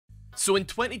So in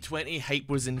 2020, hype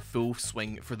was in full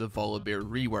swing for the Volibear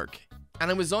rework.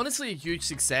 And it was honestly a huge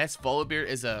success. Volibear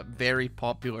is a very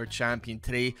popular champion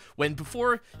today, when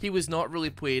before he was not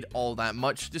really played all that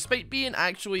much, despite being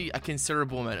actually a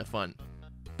considerable amount of fun.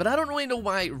 But I don't really know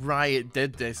why Riot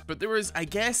did this, but there was, I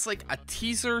guess, like a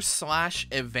teaser slash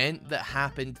event that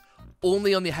happened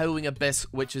only on the Howling Abyss,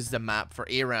 which is the map for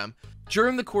ARAM.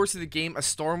 During the course of the game, a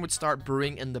storm would start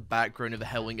brewing in the background of the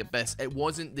Howling Abyss. It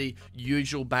wasn't the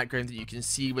usual background that you can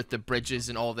see with the bridges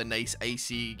and all the nice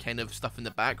icy kind of stuff in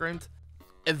the background.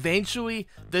 Eventually,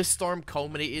 this storm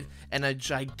culminated in a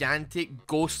gigantic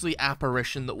ghostly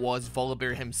apparition that was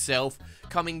Volibear himself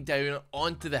coming down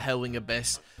onto the Howling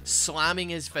Abyss, slamming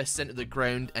his fists into the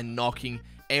ground and knocking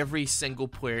every single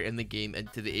player in the game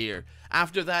into the air.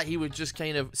 After that, he would just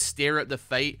kind of stare at the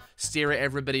fight, stare at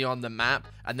everybody on the map,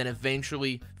 and then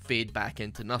eventually fade back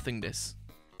into nothingness.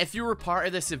 If you were part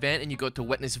of this event and you got to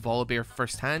witness Volibear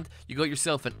firsthand, you got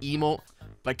yourself an emote,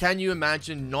 but can you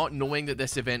imagine not knowing that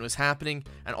this event was happening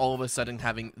and all of a sudden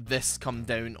having this come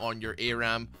down on your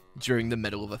ARAM during the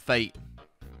middle of a fight?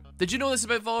 Did you know this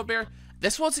about Volibear?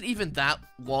 This wasn't even that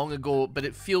long ago, but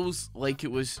it feels like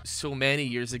it was so many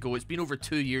years ago. It's been over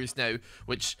 2 years now,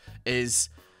 which is...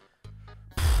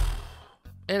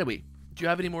 Anyway, do you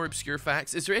have any more obscure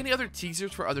facts? Is there any other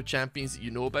teasers for other champions that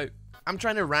you know about? I'm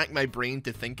trying to rack my brain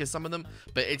to think of some of them,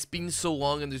 but it's been so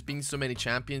long and there's been so many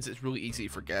champions, it's really easy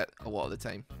to forget a lot of the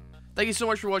time. Thank you so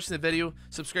much for watching the video.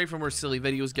 Subscribe for more silly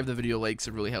videos, give the video likes,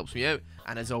 it really helps me out.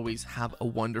 And as always, have a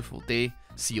wonderful day.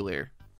 See you later.